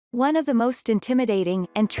One of the most intimidating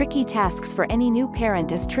and tricky tasks for any new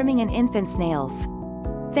parent is trimming an infant's nails.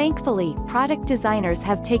 Thankfully, product designers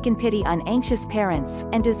have taken pity on anxious parents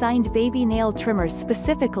and designed baby nail trimmers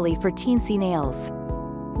specifically for teensy nails.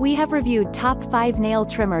 We have reviewed top 5 nail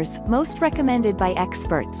trimmers most recommended by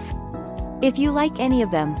experts. If you like any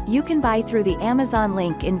of them, you can buy through the Amazon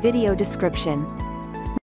link in video description.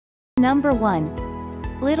 Number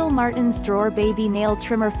 1. Little Martin's Drawer Baby Nail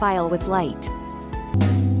Trimmer File with Light.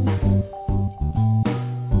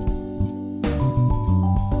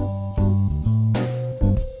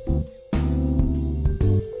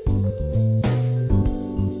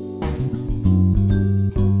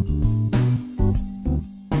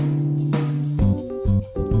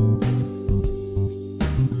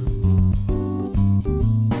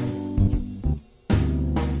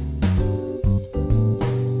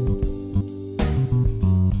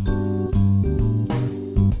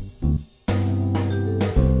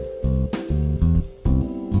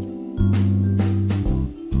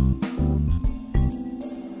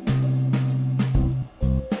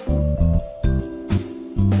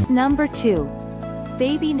 Number 2.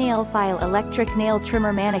 Baby Nail File Electric Nail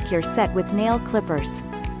Trimmer Manicure Set with Nail Clippers.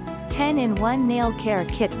 10-in-1 Nail Care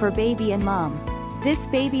Kit for Baby and Mom. This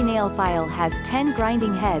baby nail file has 10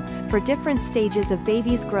 grinding heads for different stages of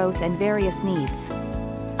baby's growth and various needs.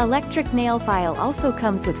 Electric nail file also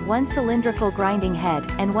comes with 1 cylindrical grinding head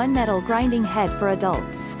and 1 metal grinding head for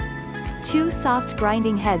adults. 2 soft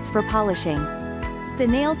grinding heads for polishing. The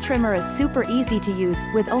nail trimmer is super easy to use,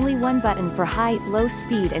 with only 1 button for high, low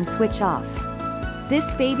speed and switch off.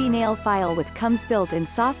 This baby nail file comes built in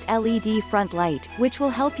soft LED front light, which will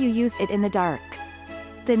help you use it in the dark.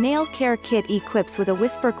 The nail care kit equips with a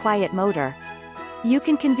whisper quiet motor. You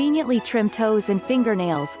can conveniently trim toes and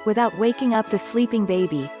fingernails without waking up the sleeping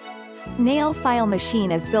baby. Nail file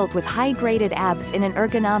machine is built with high-graded abs in an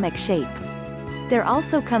ergonomic shape. There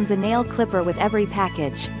also comes a nail clipper with every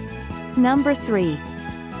package. Number 3.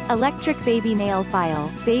 Electric Baby Nail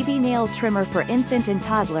File, Baby Nail Trimmer for Infant and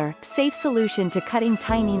Toddler, safe solution to cutting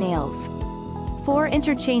tiny nails. 4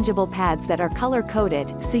 interchangeable pads that are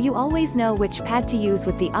color-coded, so you always know which pad to use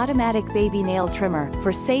with the automatic baby nail trimmer,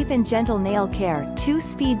 for safe and gentle nail care.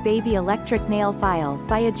 2-speed baby electric nail file,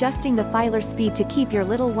 by adjusting the filer speed to keep your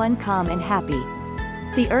little one calm and happy.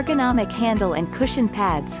 The ergonomic handle and cushion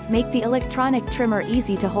pads make the electronic trimmer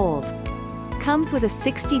easy to hold. Comes with a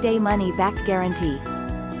 60-day money-back guarantee.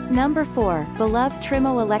 Number 4. bblüv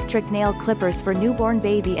Trimö Electric Nail Clippers for Newborn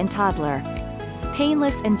Baby and Toddler.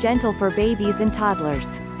 Painless and gentle for babies and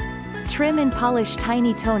toddlers. Trim and polish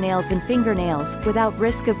tiny toenails and fingernails, without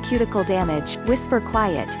risk of cuticle damage. Whisper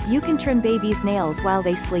quiet, you can trim baby's nails while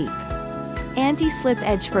they sleep. Anti-slip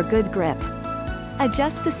edge for good grip.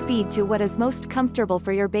 Adjust the speed to what is most comfortable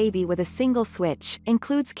for your baby with a single switch.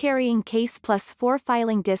 Includes carrying case plus 4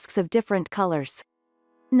 filing discs of different colors.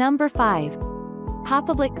 Number 5.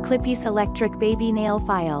 Papablic Clipeace Electric Baby Nail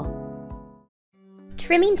File.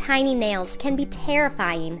 Trimming tiny nails can be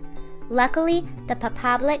terrifying. Luckily, the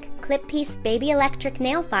Papablic Clipeace Baby Electric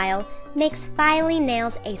Nail File makes filing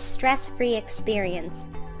nails a stress-free experience.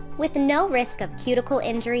 With no risk of cuticle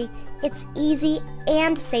injury, it's easy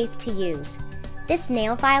and safe to use. This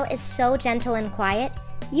nail file is so gentle and quiet,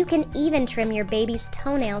 you can even trim your baby's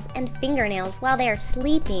toenails and fingernails while they are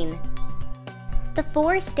sleeping. The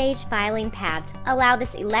 4-stage filing pads allow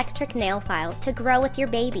this electric nail file to grow with your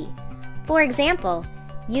baby. For example,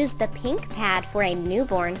 use the pink pad for a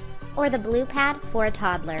newborn or the blue pad for a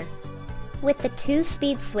toddler. With the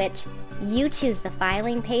 2-speed switch, you choose the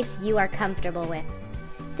filing pace you are comfortable with.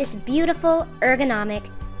 This beautiful, ergonomic,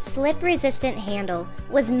 slip-resistant handle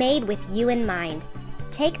was made with you in mind.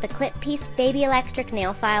 Take the Clipeace Baby Electric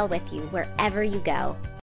Nail File with you wherever you go.